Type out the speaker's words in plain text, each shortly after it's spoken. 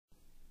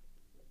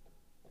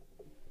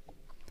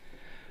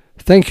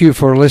Thank you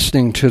for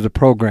listening to the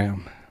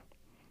program.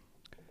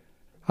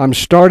 I'm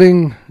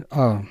starting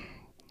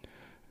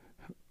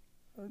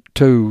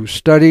to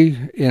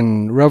study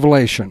in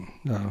Revelation,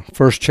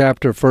 first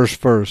chapter, first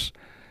verse.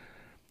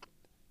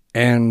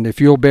 And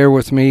if you'll bear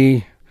with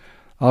me,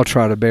 I'll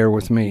try to bear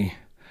with me.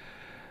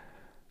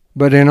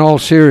 But in all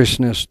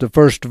seriousness, the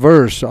first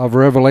verse of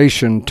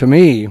Revelation to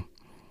me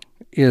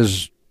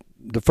is,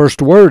 the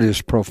first word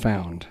is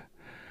profound.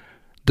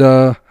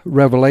 The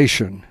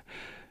revelation.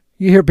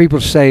 You hear people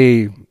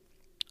say,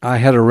 I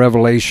had a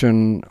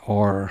revelation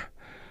or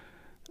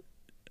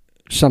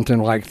something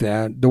like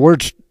that. The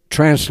word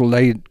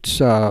translates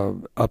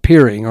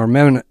appearing or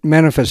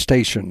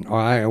manifestation,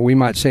 or we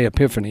might say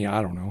epiphany,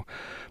 I don't know.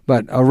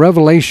 But a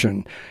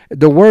revelation,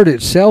 the word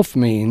itself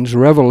means,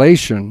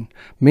 revelation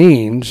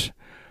means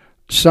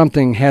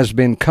something has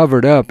been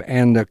covered up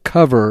and the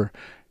cover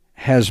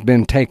has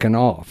been taken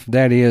off.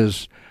 That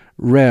is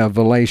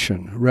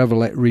revelation,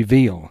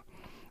 reveal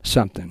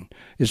something.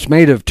 It's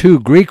made of two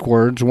Greek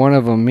words. One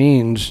of them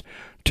means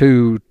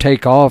to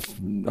take off,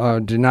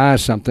 deny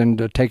something,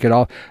 to take it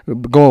off,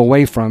 go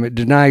away from it,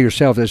 deny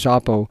yourself, that's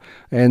apo.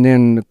 And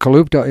then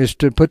kalupto is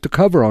to put the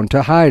cover on,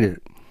 to hide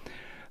it.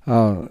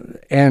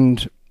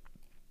 And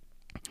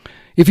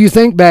if you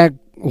think back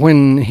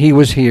when he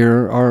was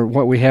here, or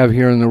what we have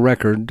here in the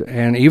record,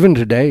 and even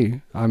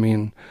today, I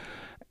mean,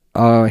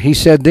 he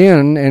said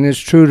then, and it's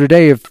true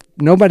today, if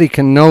nobody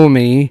can know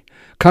me,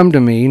 come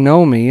to me,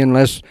 know me,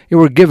 unless it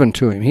were given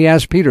to him. He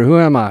asked Peter, who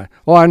am I?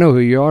 Oh, I know who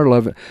you are,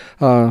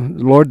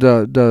 Lord,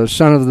 the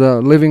Son of the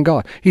living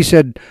God. He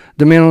said,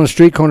 the men on the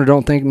street corner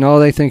don't think, no,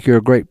 they think you're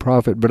a great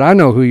prophet, but I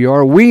know who you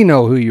are. We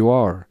know who you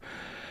are.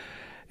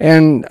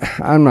 And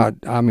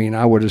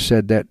I would have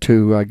said that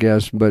too, I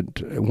guess,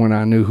 but when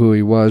I knew who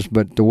he was.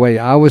 But the way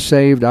I was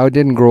saved, I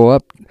didn't grow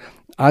up.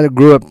 I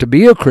grew up to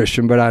be a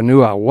Christian, but I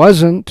knew I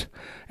wasn't.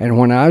 And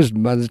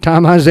by the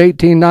time I was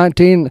 18,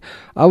 19,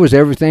 I was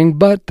everything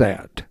but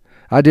that.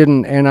 I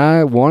didn't, and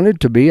I wanted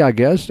to be, I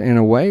guess, in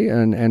a way,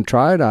 and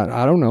tried.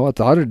 I don't know, I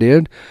thought I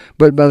did.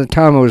 But by the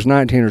time I was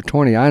 19 or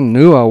 20, I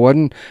knew I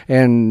wasn't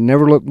and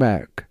never looked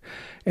back.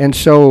 And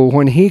so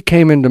when he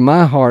came into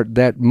my heart,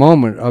 that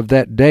moment of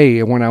that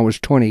day when I was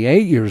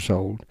 28 years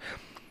old,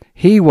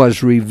 he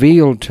was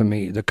revealed to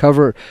me. The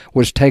cover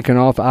was taken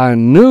off. I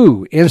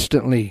knew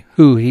instantly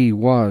who he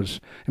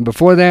was. And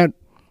before that,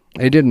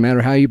 it didn't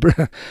matter how you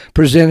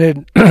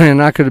presented, and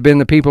I could have been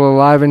the people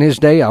alive in his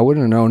day. I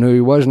wouldn't have known who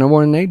he was no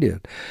more than they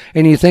did.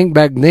 And you think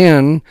back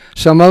then,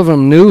 some of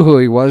them knew who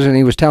he was, and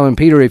he was telling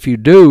Peter, if you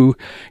do,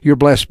 you're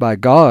blessed by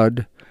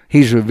God.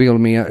 He's revealed to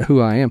me who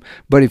I am.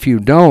 But if you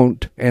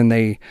don't, and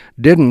they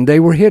didn't,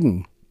 they were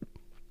hidden.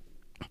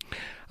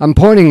 I'm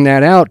pointing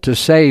that out to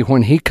say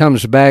when he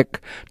comes back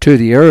to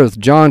the earth,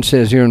 John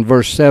says here in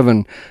verse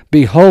 7,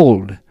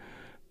 behold,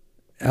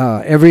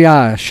 every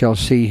eye shall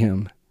see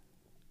him.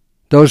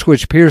 Those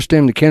which pierced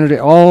him, the kindred,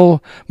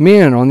 all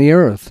men on the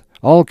earth,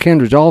 all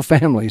kindreds, all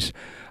families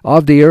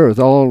of the earth,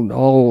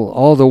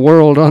 all the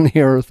world on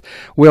the earth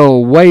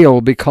will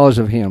wail because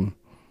of him.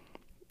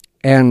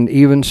 And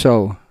even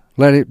so,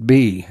 let it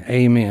be.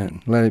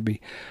 Amen. Let it be.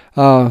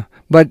 But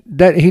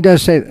that he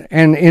does say,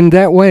 and in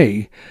that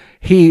way,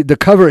 the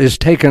cover is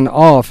taken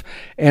off,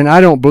 and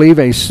I don't believe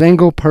a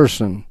single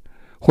person,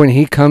 when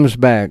he comes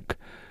back,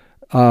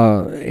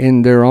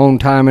 in their own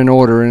time and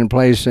order and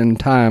place and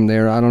time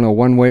there. I don't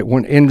know,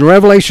 in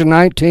Revelation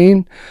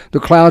 19, the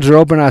clouds are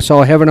open. I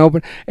saw heaven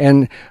open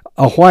and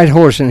a white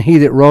horse and he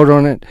that rode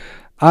on it.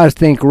 I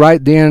think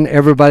right then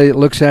everybody that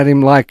looks at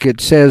him, like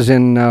it says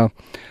in,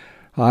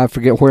 I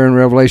forget where in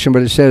Revelation,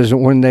 but it says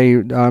when they,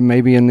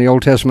 maybe in the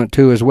Old Testament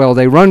too as well,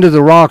 they run to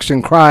the rocks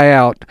and cry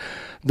out,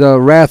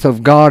 the wrath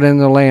of God and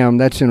the Lamb,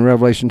 that's in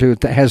Revelation 2,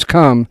 has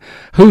come.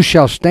 Who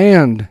shall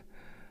stand?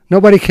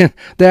 Nobody can,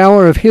 the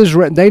hour of his,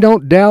 they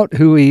don't doubt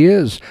who he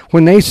is.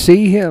 When they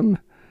see him,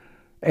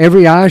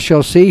 every eye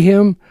shall see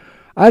him.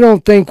 I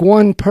don't think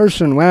one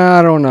person, well,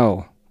 I don't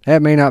know,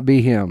 that may not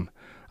be him.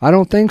 I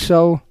don't think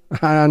so.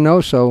 I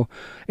know so.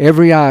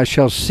 Every eye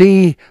shall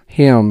see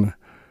him.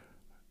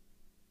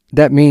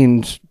 That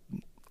means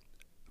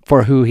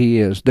for who he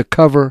is. The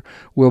cover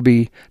will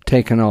be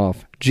taken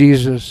off.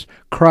 Jesus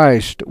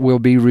Christ will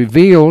be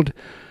revealed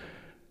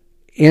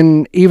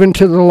even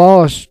to the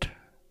lost.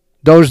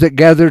 Those that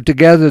gather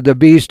together, the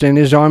beast and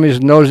his armies,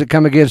 and those that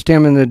come against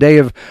him in the day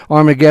of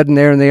Armageddon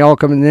there, and they all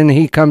come, and then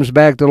he comes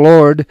back, the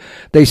Lord.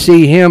 They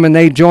see him, and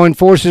they join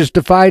forces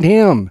to fight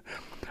him.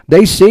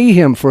 They see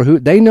him for who,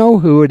 they know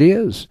who it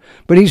is,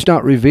 but he's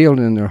not revealed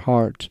in their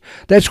hearts.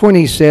 That's when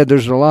he said,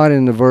 there's a lot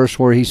in the verse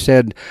where he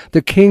said,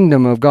 the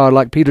kingdom of God,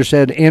 like Peter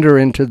said, enter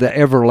into the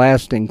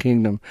everlasting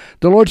kingdom.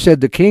 The Lord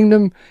said, the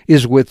kingdom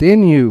is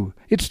within you.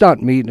 It's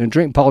not meat and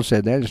drink. Paul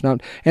said that. It's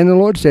not, and the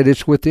Lord said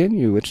it's within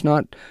you. It's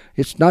not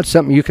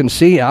something you can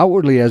see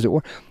outwardly, as it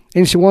were.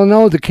 And he said, well,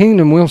 no, the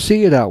kingdom, we'll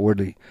see it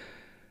outwardly.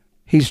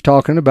 He's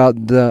talking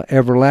about the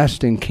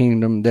everlasting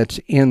kingdom that's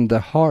in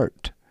the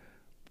heart.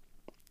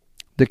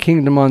 The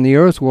kingdom on the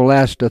earth will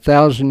last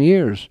 1,000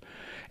 years.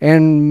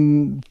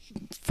 And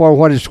for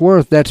what it's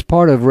worth, that's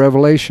part of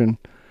Revelation.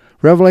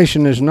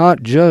 Revelation is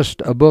not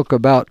just a book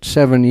about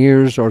 7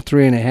 years or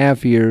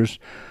 3.5 years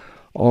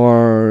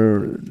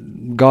or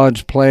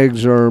God's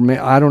plagues or,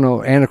 I don't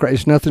know, Antichrist.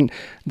 It's nothing.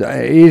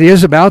 It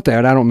is about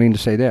that. I don't mean to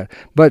say that.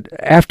 But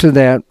after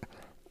that,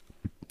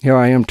 here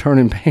I am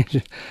turning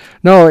pages.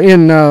 No,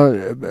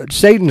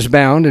 Satan's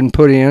bound and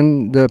put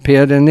in the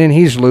pit, and then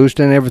he's loosed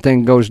and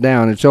everything goes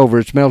down. It's over.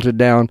 It's melted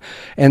down.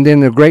 And then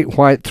the great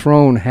white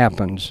throne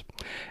happens.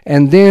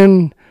 And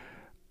then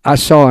I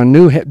saw a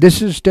new,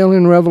 this is still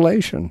in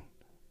Revelation,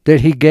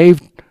 that he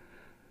gave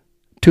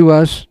to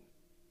us.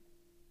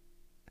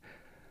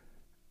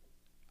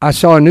 I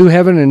saw a new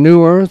heaven and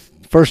new earth.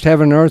 First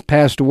heaven and earth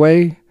passed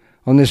away.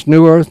 On this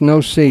new earth,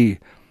 no sea.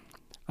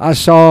 I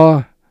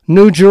saw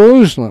New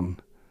Jerusalem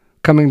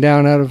coming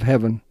down out of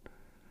heaven.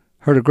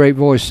 Heard a great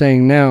voice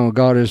saying, now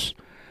God is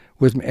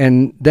with me.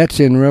 And that's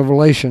in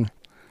Revelation.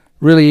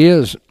 Really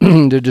is.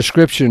 The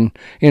description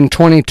in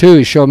 22,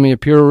 he showed me a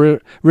pure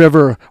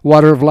river,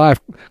 water of life,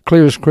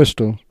 clear as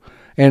crystal.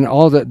 And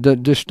all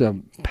that, just a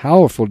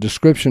powerful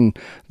description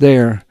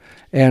there.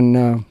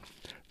 And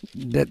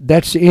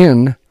that's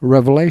in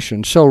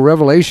Revelation. So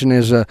Revelation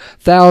is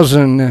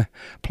 1,000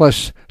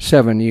 plus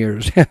 7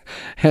 years.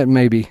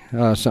 Maybe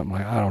something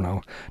like, I don't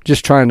know.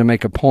 Just trying to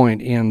make a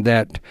point in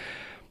that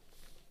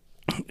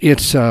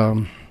it's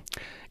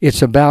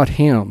about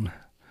him.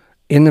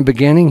 In the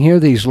beginning here,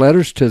 these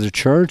letters to the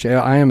church,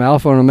 I am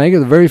Alpha and Omega,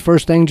 the very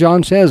first thing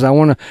John says, I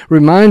want to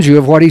remind you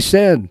of what he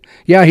said.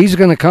 Yeah, he's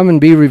going to come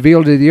and be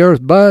revealed to the earth,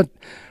 but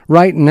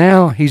right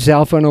now he's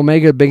Alpha and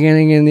Omega,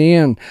 beginning and the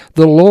end.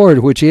 The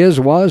Lord, which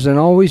is, was, and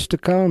always to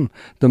come.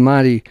 The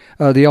mighty,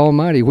 the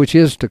Almighty, which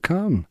is to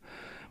come.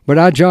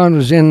 But John,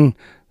 was in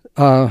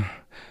the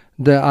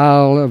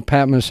Isle of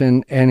Patmos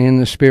and in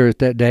the Spirit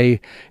that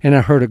day, and I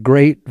heard a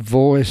great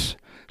voice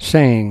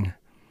saying,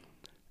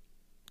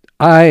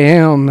 I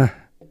am...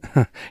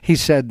 He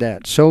said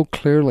that so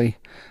clearly.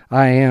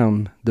 I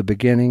am the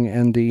beginning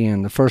and the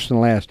end, the first and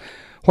the last.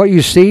 What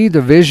you see,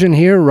 the vision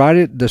here, write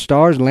it, the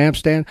stars,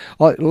 lampstand,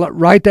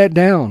 write that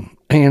down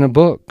in a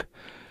book.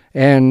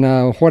 And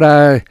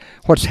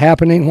what's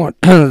happening, what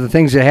the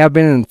things that have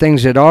been and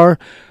things that are,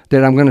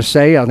 that I'm going to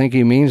say, I think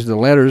he means the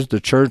letters,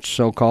 the church,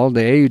 so-called,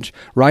 the age.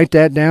 Write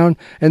that down.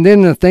 And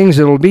then the things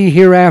that will be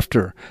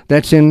hereafter.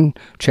 That's in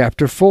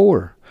chapter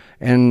 4.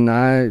 And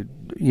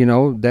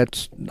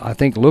that's, I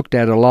think, looked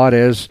at a lot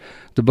as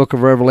the book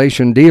of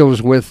Revelation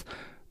deals with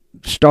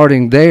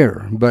starting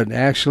there. But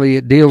actually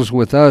it deals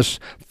with us,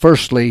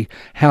 firstly,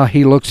 how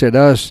he looks at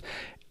us.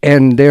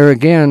 And there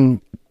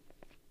again,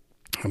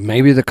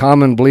 maybe the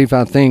common belief,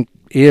 I think,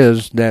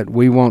 is that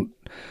we won't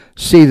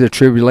see the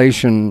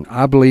tribulation.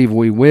 I believe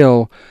we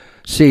will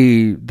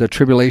see the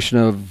tribulation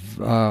of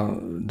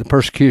the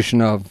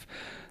persecution of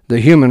the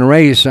human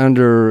race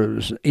under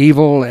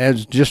evil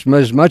as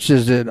much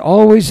as it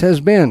always has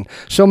been.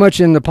 So much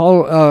in the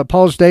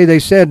Paul's day, they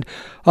said,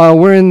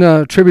 we're in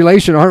the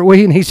tribulation, aren't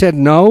we? And he said,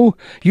 no,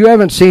 you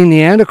haven't seen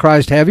the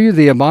Antichrist, have you?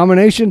 The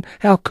abomination?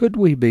 How could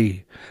we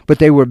be? But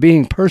they were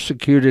being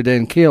persecuted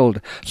and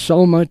killed,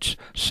 so much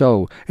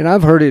so. And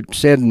I've heard it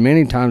said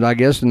many times, I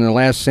guess, in the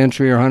last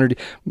century or 100,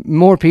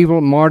 more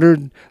people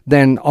martyred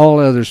than all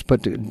others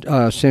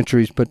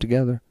centuries put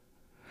together.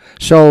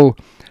 So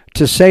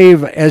to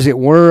save, as it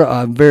were,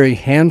 a very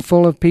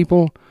handful of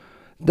people,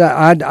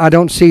 I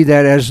don't see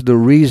that as the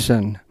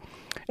reason.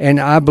 And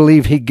I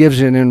believe he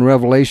gives it in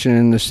Revelation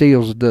in the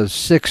seals, the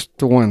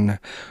sixth one,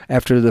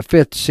 after the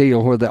fifth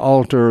seal, where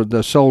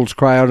the souls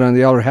cry out on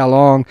the altar, how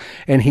long?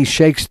 And he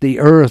shakes the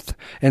earth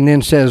and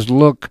then says,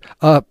 look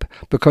up,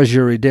 because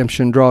your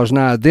redemption draws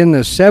nigh. Then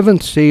the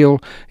seventh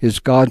seal is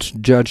God's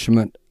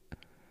judgment.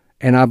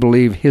 And I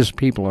believe his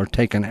people are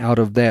taken out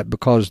of that,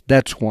 because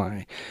that's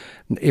why.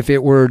 If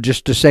it were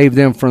just to save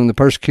them from the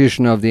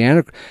persecution of the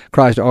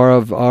Antichrist or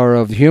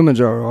of humans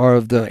or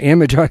of the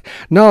image,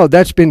 no,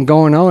 that's been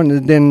going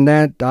on. Then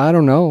that, I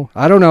don't know.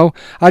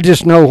 I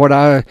just know what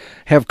I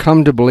have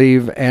come to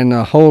believe, and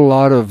a whole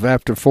lot of,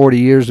 after 40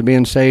 years of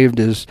being saved,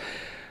 is,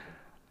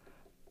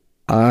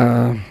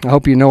 I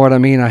hope you know what I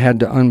mean. I had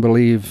to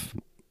unbelieve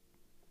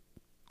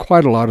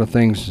quite a lot of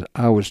things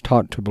I was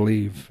taught to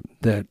believe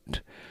that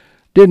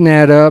didn't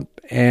add up.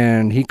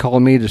 And he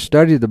called me to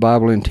study the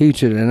Bible and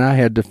teach it, and I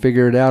had to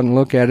figure it out and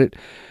look at it,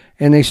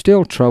 and they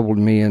still troubled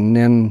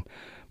me.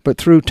 But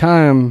through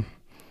time,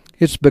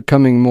 it's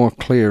becoming more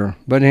clear.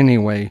 But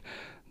anyway,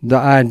 the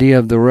idea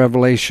of the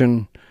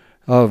revelation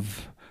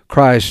of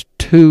Christ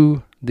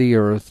to the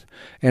earth,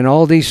 and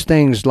all these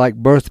things like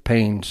birth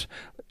pains,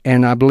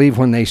 and I believe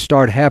when they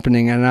start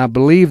happening, and I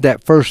believe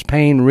that first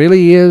pain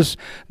really is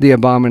the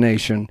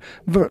abomination.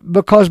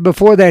 Because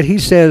before that, he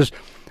says,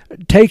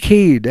 take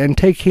heed, and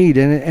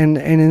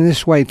in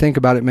this way, think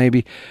about it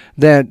maybe,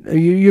 that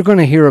you're going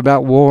to hear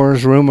about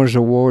wars, rumors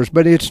of wars,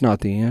 but it's not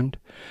the end.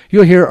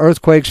 You'll hear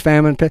earthquakes,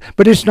 famine,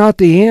 but it's not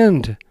the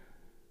end.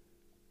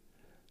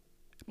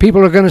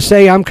 People are going to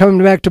say, I'm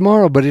coming back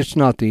tomorrow, but it's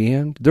not the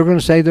end. They're going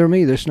to say they're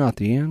me. That's not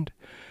the end.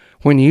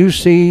 When you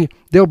see,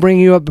 they'll bring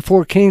you up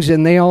before kings,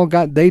 and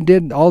they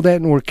did all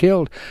that and were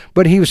killed.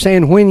 But he was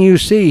saying, when you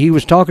see, he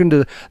was talking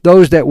to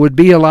those that would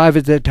be alive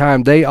at that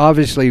time. They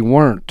obviously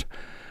weren't.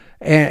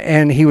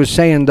 And he was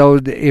saying, though,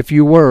 if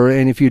you were,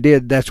 and if you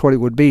did, that's what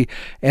it would be.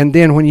 And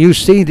then when you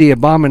see the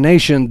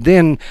abomination,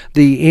 then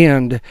the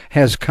end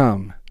has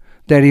come.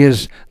 That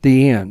is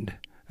the end.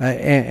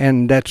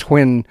 And that's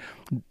when,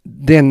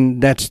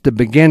 then that's the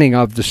beginning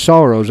of the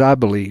sorrows, I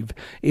believe,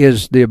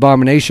 is the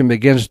abomination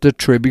begins the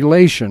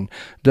tribulation.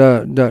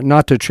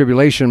 Not the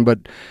tribulation, but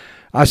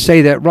I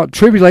say that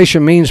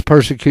tribulation means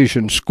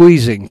persecution,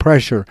 squeezing,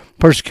 pressure,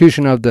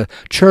 persecution of the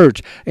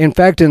church. In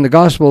fact, in the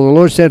gospel, the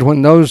Lord said,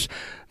 when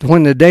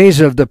the days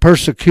of the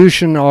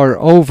persecution are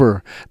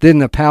over, then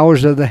the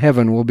powers of the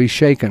heaven will be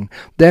shaken.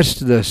 That's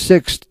the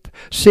sixth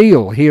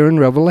seal here in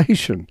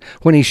Revelation.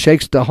 When he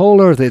shakes the whole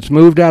earth, it's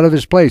moved out of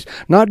its place.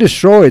 Not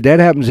destroyed.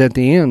 That happens at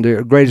the end,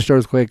 the greatest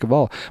earthquake of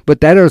all.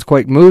 But that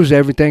earthquake moves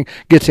everything,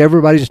 gets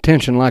everybody's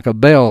attention like a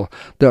bell.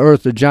 The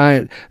earth, the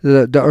giant,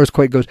 the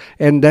earthquake goes.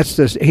 And that's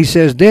this. He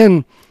says,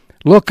 then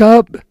look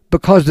up,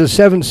 because the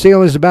seventh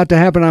seal is about to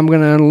happen. I'm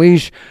going to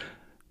unleash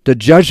the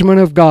judgment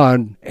of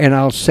God, and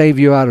I'll save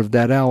you out of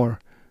that hour.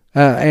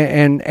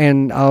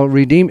 And I'll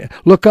redeem.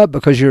 Look up,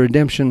 because your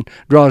redemption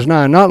draws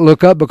nigh. Not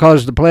look up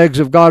because the plagues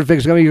of God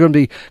fix you're going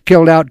to be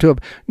killed out to.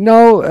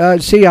 No,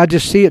 see, I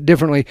just see it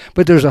differently.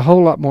 But there's a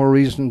whole lot more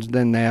reasons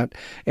than that.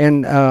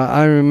 And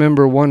I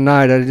remember one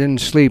night I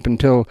didn't sleep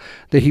until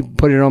he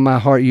put it on my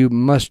heart. You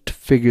must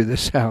figure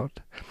this out.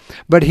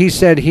 But he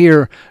said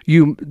here,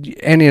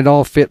 and it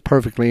all fit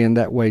perfectly in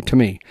that way to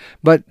me.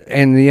 But,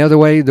 and the other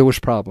way, there was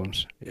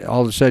problems.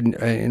 All of a sudden,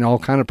 and all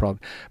kind of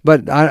problems.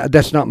 But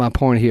that's not my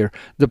point here.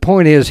 The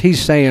point is,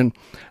 he's saying,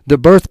 the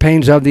birth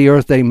pains of the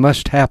earth, they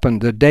must happen.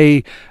 The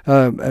day,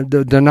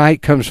 the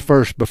night comes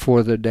first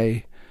before the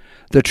day.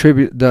 The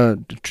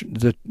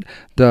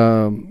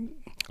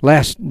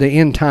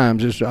end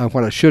times is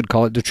what I should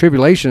call it. The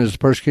tribulation is the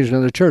persecution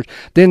of the church.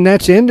 Then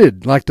that's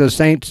ended, like the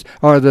saints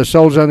or the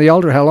souls on the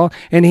altar. How long?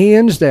 And he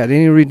ends that, and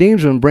he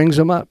redeems them, brings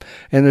them up,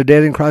 and they're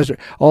dead in Christ.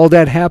 All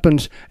that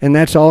happens, and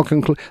that's all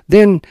concluded.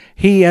 Then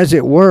he, as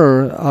it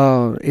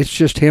were, it's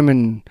just him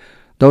and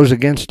those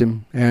against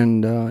him,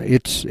 and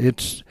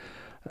it's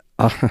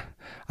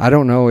I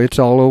don't know. It's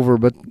all over,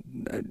 but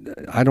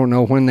I don't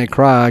know when they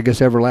cry. I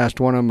guess every last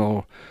one of them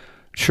will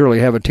surely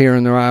have a tear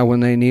in their eye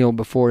when they kneel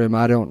before him.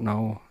 I don't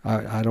know.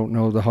 I don't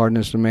know the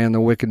hardness of man, the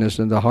wickedness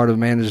of the heart of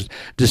man is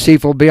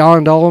deceitful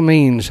beyond all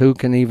means. Who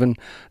can even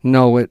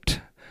know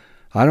it?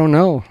 I don't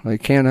know. I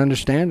can't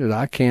understand it.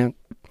 I can't.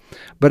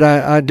 But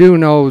I do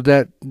know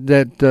that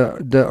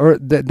the earth,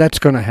 that's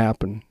going to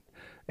happen.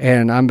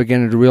 And I'm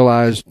beginning to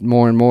realize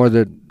more and more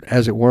that,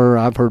 as it were,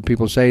 I've heard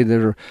people say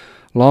that are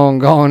long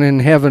gone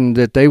in heaven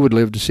that they would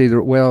live to see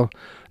the, well,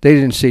 they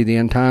didn't see the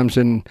end times,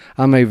 and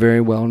I may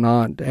very well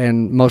not,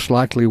 and most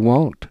likely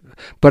won't.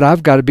 But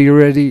I've got to be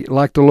ready,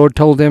 like the Lord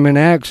told them in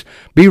Acts,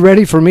 be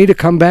ready for me to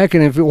come back,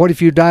 and what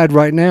if you died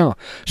right now?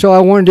 So I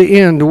wanted to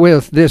end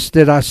with this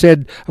that I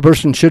said a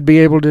person should be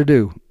able to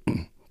do.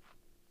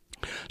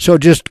 So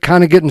just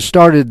kind of getting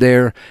started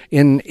there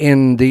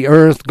in the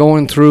earth,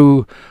 going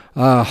through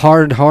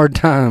hard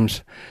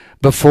times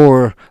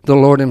before the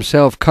Lord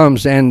himself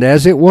comes and,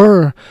 as it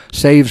were,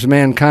 saves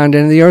mankind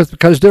and the earth,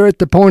 because they're at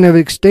the point of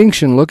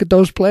extinction. Look at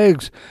those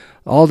plagues.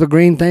 All the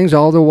green things,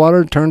 all the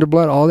water turned to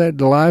blood, all that,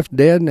 the life,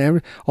 dead, and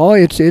everything. Oh,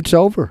 it's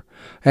over.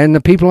 And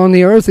the people on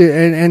the earth,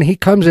 and he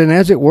comes in,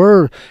 as it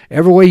were,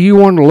 every way you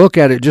want to look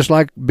at it, just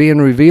like being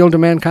revealed to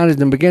mankind in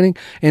the beginning.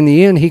 In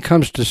the end, he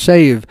comes to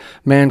save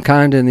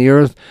mankind and the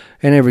earth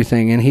and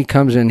everything. And he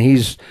comes in, he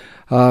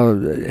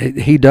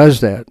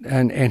does that,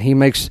 and he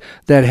makes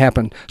that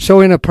happen.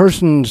 So in a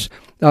person's,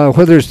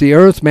 whether it's the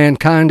earth,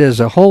 mankind as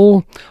a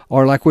whole,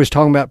 or like we was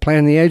talking about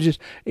planting the ages,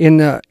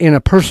 in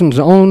a person's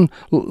own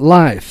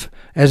life,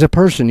 as a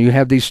person, you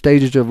have these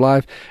stages of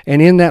life,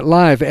 and in that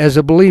life, as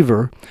a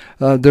believer,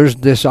 there's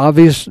this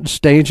obvious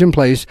stage in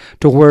place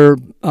to where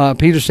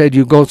Peter said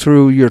you go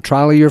through your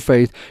trial of your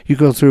faith, you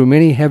go through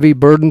many heavy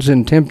burdens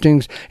and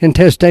temptings and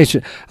testings.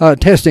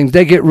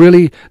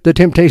 The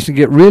temptations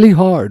get really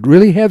hard,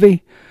 really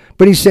heavy,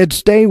 but he said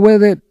stay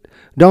with it.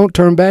 Don't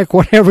turn back,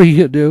 whatever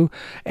you do,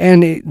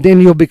 and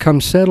then you'll become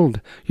settled.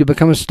 You'll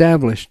become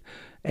established.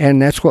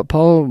 And that's what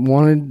Paul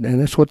wanted, and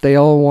that's what they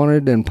all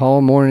wanted, and Paul,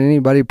 more than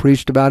anybody,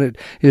 preached about it,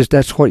 is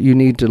that's what you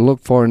need to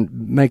look for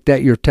and make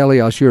that your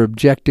teleos, your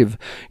objective,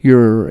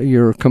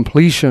 your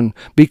completion.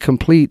 Be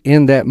complete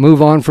in that.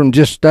 Move on from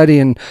just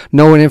studying,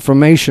 knowing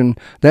information.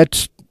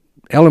 That's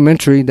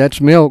elementary,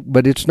 that's milk,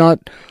 but it's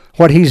not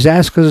what he's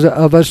asked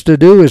of us to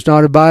do is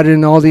not abide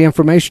in all the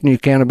information you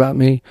can about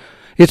me.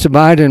 It's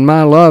abide in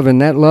my love,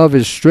 and that love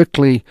is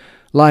strictly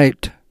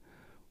light.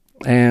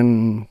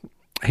 And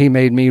he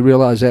made me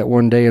realize that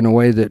one day in a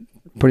way that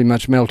pretty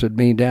much melted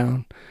me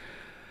down.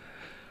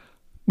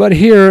 But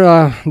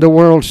here, the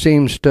world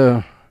seems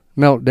to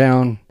melt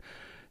down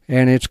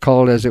And it's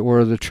called, as it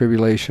were, the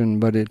tribulation,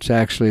 but it's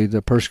actually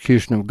the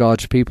persecution of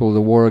God's people, the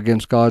war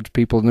against God's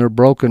people, and they're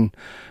broken,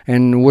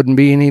 and wouldn't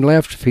be any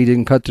left if he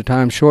didn't cut the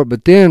time short.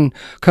 But then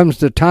comes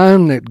the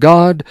time that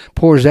God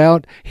pours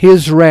out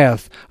his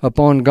wrath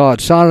upon God.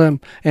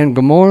 Sodom and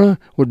Gomorrah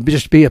would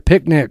just be a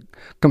picnic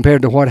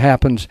compared to what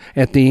happens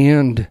at the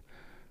end.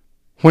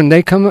 When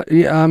they come,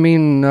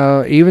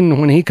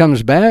 even when he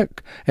comes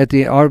back at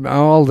the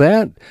all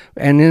that,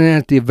 and then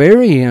at the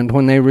very end,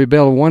 when they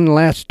rebel one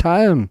last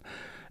time,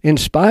 in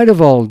spite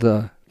of all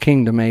the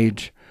kingdom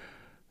age,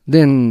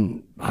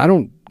 then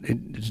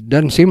it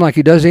doesn't seem like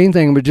he does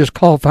anything but just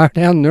call fire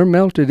down and they're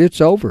melted. It's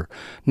over.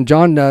 And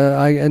John,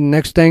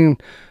 next thing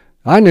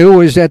I knew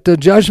was at the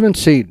judgment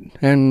seat,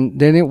 and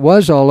then it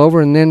was all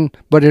over,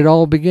 but it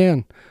all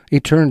began.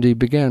 Eternity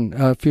began.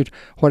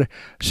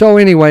 So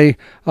anyway,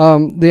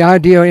 the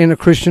idea in a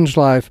Christian's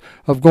life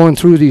of going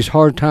through these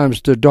hard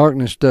times, the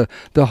darkness,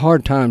 the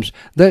hard times,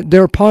 that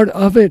they're part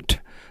of it.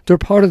 They're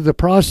part of the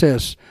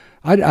process.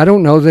 I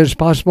don't know that it's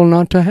possible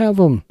not to have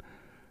them.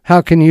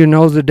 How can you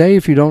know the day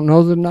if you don't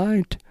know the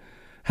night?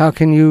 How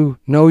can you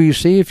know you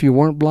see if you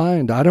weren't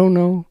blind? I don't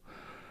know.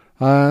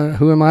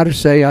 Who am I to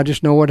say? I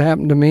just know what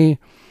happened to me.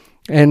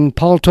 And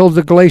Paul told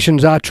the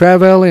Galatians, I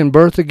travail in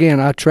birth again.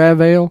 I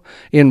travail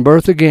in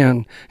birth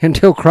again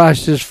until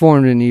Christ is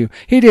formed in you.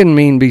 He didn't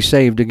mean be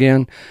saved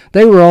again.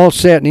 They were all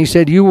set, and he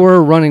said, you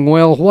were running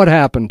well. What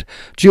happened?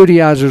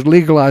 Judaizers,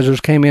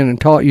 legalizers came in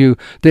and taught you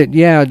that,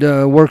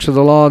 the works of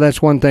the law,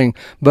 that's one thing.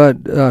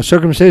 But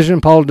circumcision,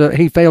 Paul,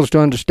 he fails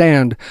to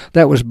understand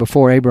that was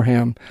before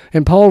Abraham.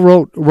 And Paul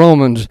wrote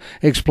Romans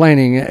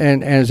explaining,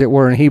 and as it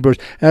were in Hebrews,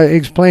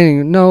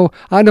 explaining, no,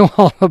 I know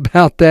all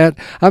about that.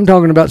 I'm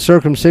talking about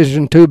circumcision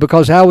too,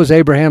 because how was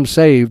Abraham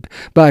saved?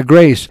 By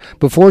grace,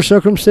 before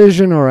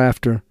circumcision or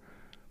after?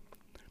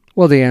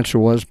 Well, the answer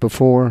was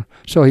before.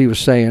 So he was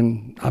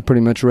saying, I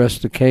pretty much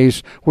rest the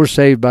case. We're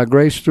saved by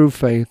grace through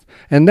faith.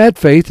 And that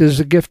faith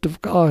is a gift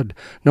of God.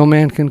 No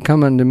man can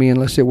come unto me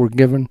unless it were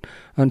given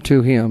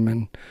unto him.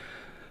 And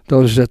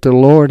those that the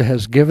Lord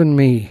has given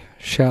me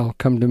shall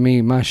come to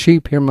me. My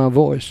sheep hear my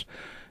voice.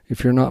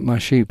 If you're not my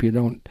sheep, you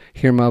don't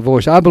hear my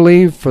voice. I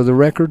believe, for the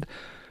record,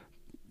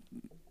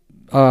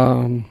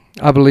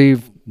 I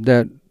believe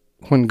that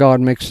when God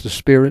makes the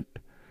spirit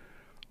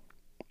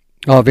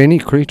of any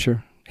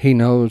creature, he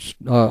knows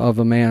of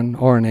a man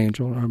or an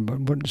angel,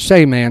 or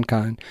say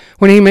mankind.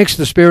 When he makes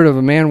the spirit of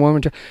a man,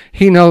 woman,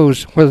 he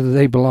knows whether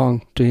they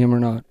belong to him or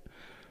not.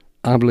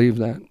 I believe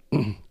that.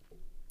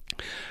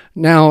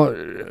 Now,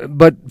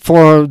 but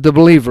for the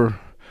believer,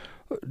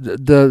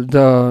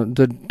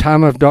 the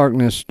time of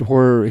darkness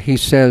where he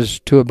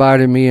says to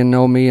abide in me and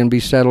know me and be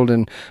settled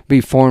and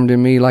be formed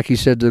in me, like he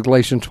said to the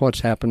Galatians, what's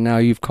happened now?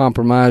 You've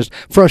compromised,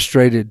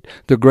 frustrated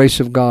the grace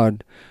of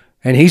God.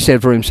 And he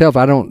said for himself,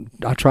 I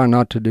try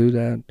not to do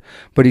that.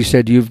 But he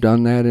said, you've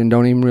done that and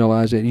don't even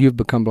realize it. You've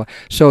become blind.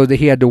 So that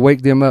he had to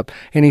wake them up.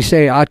 And he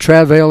say, I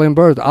travail in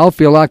birth. I'll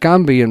feel like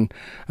I'm being,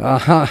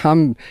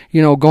 I'm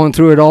going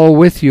through it all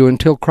with you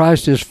until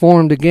Christ is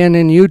formed again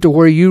in you, to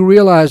where you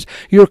realize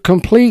you're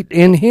complete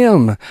in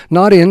him,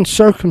 not in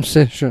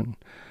circumcision.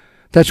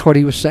 That's what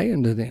he was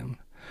saying to them.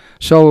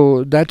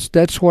 So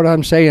that's what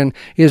I'm saying,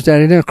 is that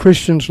in a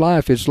Christian's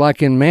life, it's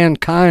like in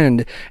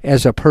mankind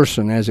as a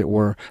person, as it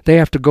were. They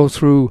have to go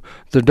through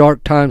the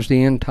dark times,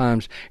 the end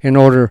times, in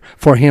order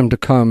for him to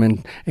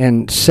come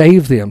and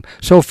save them.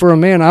 So for a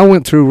man, I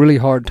went through really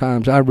hard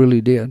times. I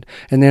really did.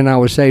 And then I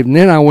was saved. And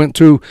then I went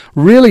through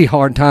really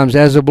hard times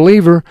as a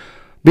believer,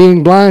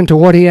 being blind to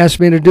what he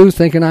asked me to do,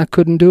 thinking I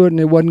couldn't do it and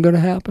it wasn't going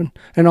to happen.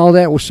 And all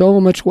that was so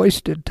much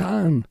wasted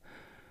time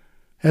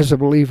as a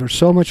believer,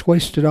 so much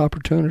wasted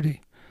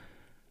opportunity.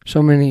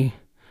 So many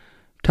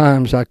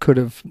times I could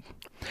have,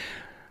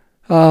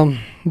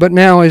 but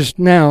now is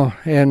now,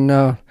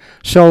 and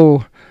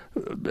so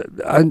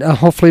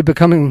hopefully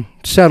becoming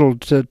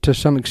settled to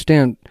some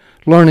extent,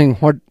 learning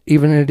what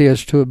even it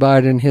is to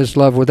abide in his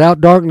love.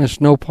 Without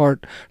darkness, no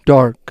part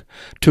dark.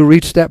 To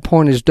reach that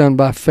point is done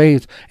by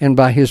faith and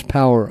by his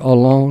power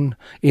alone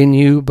in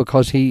you,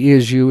 because he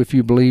is you. If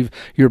you believe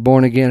you're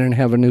born again and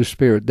have a new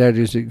spirit, that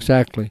is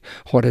exactly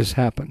what has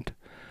happened.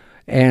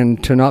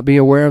 And to not be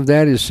aware of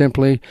that is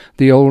simply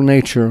the old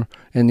nature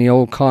and the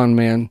old con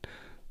man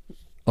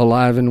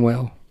alive and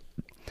well.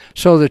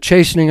 So the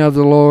chastening of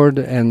the Lord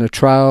and the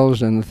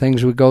trials and the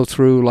things we go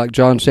through, like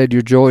John said,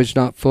 your joy is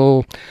not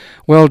full.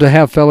 Well, to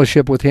have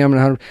fellowship with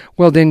him,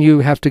 then you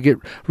have to get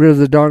rid of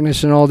the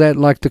darkness and all that,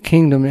 like the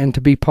kingdom, and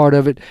to be part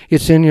of it.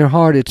 It's in your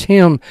heart. It's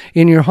him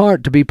in your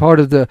heart. To be part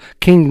of the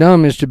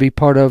kingdom is to be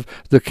part of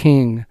the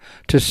king,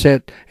 to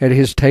sit at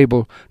his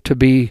table, to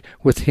be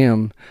with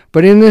him.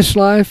 But in this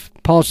life,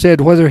 Paul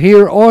said, whether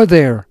here or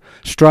there,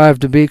 strive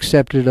to be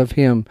accepted of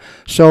him.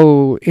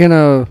 So in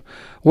a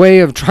way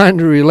of trying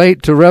to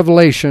relate to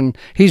Revelation,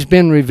 he's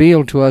been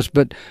revealed to us,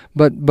 but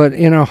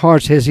in our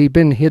hearts, has he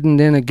been hidden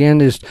then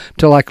again? Is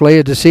to like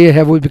Laodicea,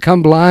 have we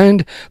become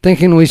blind,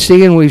 thinking we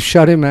see and we've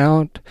shut him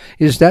out?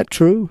 Is that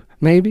true?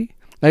 Maybe.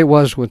 It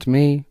was with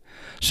me.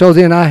 So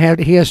then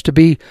he has to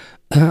be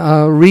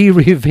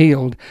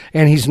re-revealed,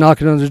 and he's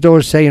knocking on the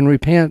door saying,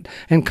 repent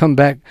and come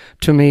back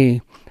to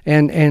me,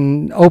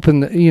 and open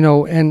the,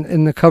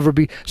 and the cover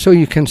be, so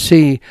you can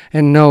see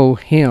and know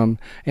him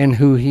and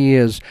who he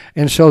is.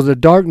 And so the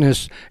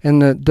darkness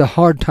and the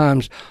hard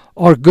times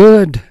are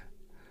good.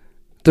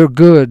 They're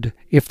good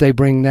if they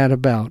bring that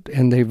about,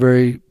 and they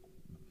very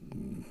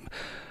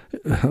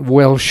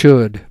well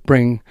should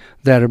bring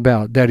that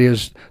about. That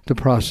is the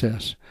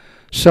process.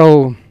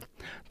 So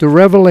the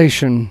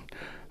revelation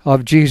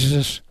of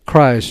Jesus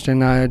Christ,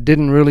 and I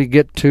didn't really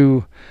get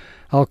to,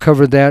 I'll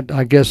cover that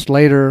I guess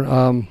later.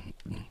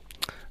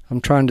 I'm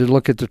trying to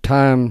look at the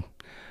time.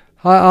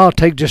 I'll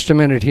take just a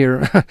minute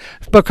here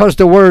because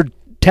the word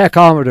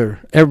tachometer,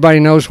 everybody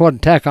knows what a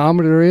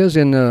tachometer is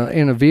in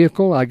a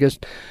vehicle. I guess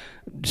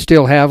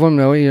still have them,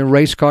 in a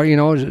race car,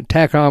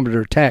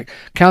 tachometer,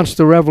 counts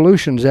the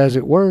revolutions, as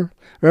it were.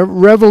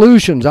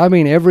 Revolutions, I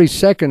mean every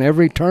second,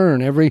 every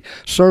turn, every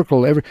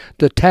circle,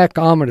 the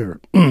tachometer.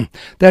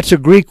 That's a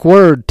Greek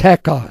word,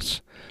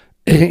 tachos,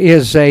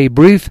 is a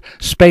brief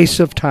space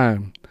of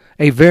time.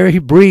 A very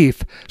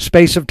brief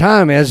space of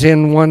time, as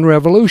in one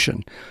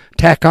revolution.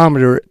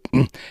 Tachometer.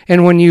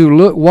 And when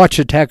you watch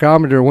a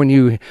tachometer, when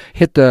you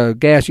hit the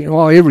gas, it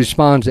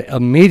responds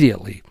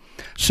immediately.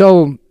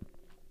 So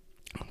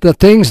the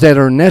things that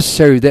are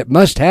necessary, that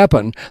must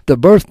happen, the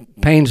birth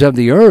pains of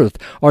the earth,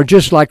 are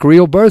just like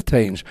real birth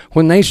pains.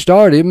 When they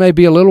start, it may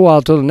be a little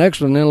while till the next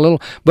one, then a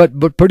little,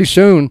 but pretty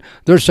soon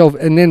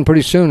and then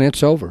pretty soon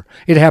it's over.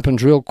 It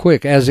happens real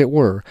quick, as it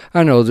were.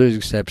 I know there's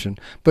exception,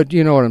 but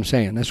you know what I'm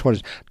saying. That's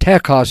what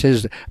tachos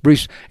is.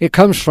 It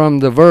comes from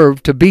the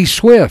verb to be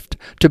swift,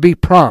 to be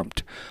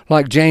prompt.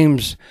 Like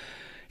James,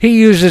 he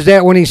uses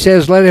that when he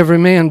says, "Let every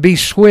man be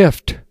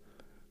swift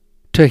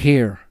to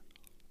hear."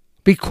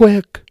 Be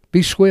quick.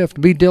 Be swift,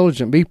 be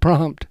diligent, be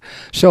prompt.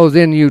 So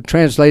then you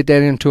translate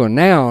that into a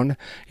noun,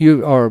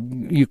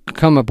 you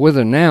come up with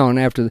a noun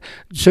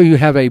so you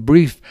have a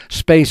brief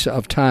space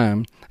of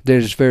time that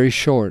is very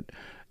short,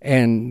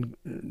 and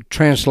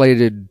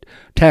translated,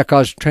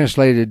 tachos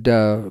translated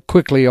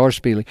quickly or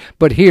speedily,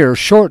 but here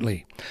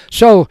shortly.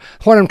 So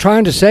what I'm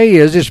trying to say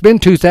is, it's been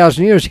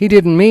 2,000 years. He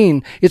didn't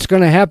mean it's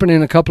going to happen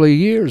in a couple of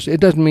years. It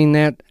doesn't mean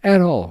that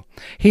at all.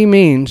 He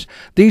means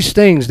these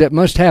things that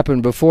must happen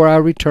before I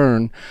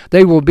return,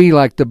 they will be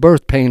like the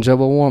birth pains of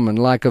a woman,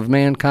 like of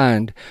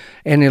mankind.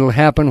 And it'll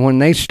happen when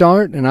they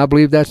start, and I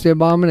believe that's the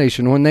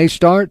abomination. When they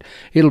start,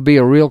 it'll be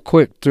a real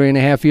quick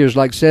 3.5 years.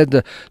 Like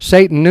said,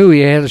 Satan knew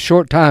he had a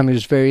short time. He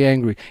was very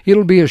angry.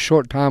 It'll be a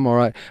short time, all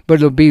right, but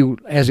it'll be,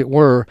 as it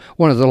were,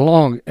 one of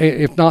the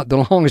if not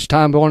the longest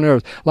time on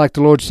earth. Like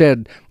the Lord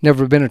said,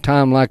 never been a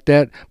time like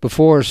that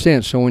before or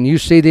since. So when you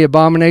see the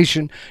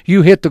abomination,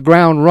 you hit the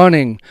ground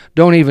running.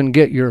 Don't even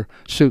get your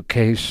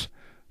suitcase.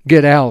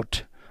 Get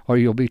out, or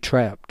you'll be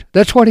trapped.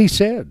 That's what he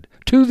said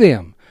to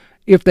them,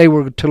 if they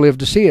were to live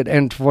to see it.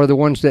 And for the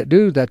ones that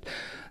do,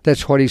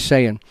 that's what he's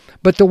saying.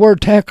 But the word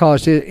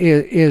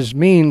tachos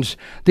means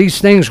these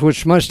things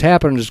which must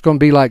happen. It's going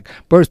to be like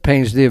birth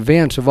pains, the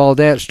events of all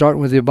that, starting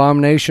with the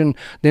abomination,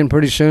 then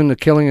pretty soon the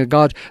killing of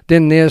gods,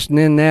 then this, and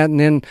then that, and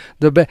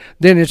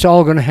then it's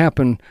all going to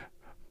happen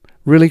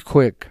really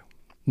quick.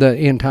 The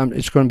end time,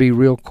 it's going to be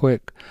real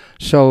quick.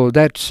 So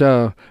that's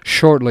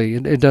shortly.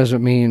 It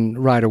doesn't mean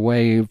right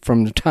away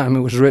from the time it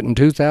was written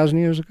 2,000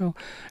 years ago.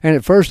 And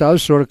at first I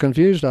was sort of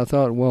confused. I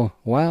thought, well,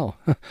 wow,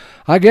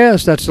 I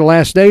guess that's the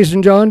last days.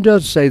 And John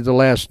does say the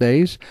last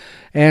days.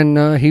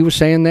 And he was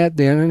saying that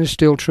then, and it's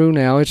still true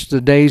now. It's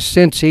the days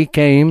since he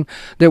came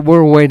that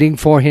we're waiting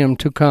for him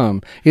to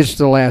come. It's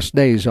the last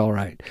days, all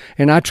right.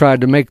 And I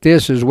tried to make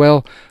this as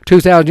well.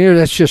 2,000 years,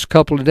 that's just a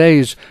couple of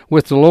days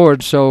with the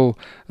Lord. So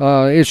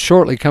it's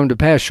shortly come to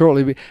pass,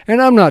 shortly.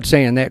 And I'm not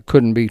saying that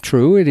couldn't be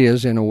true. It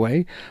is in a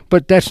way.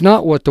 But that's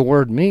not what the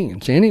word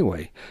means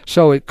anyway.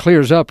 So it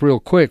clears up real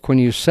quick when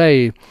you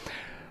say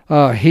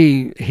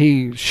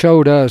he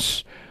showed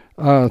us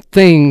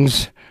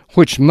things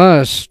which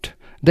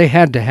they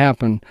had to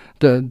happen.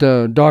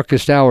 The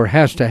darkest hour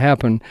has to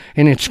happen,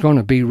 and it's going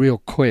to be real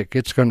quick.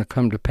 It's going to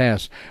come to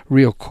pass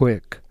real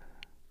quick.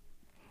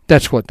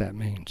 That's what that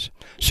means.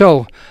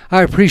 So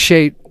I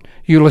appreciate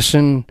you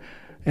listening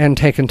and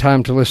taking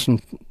time to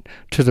listen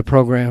to the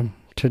program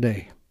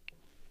today.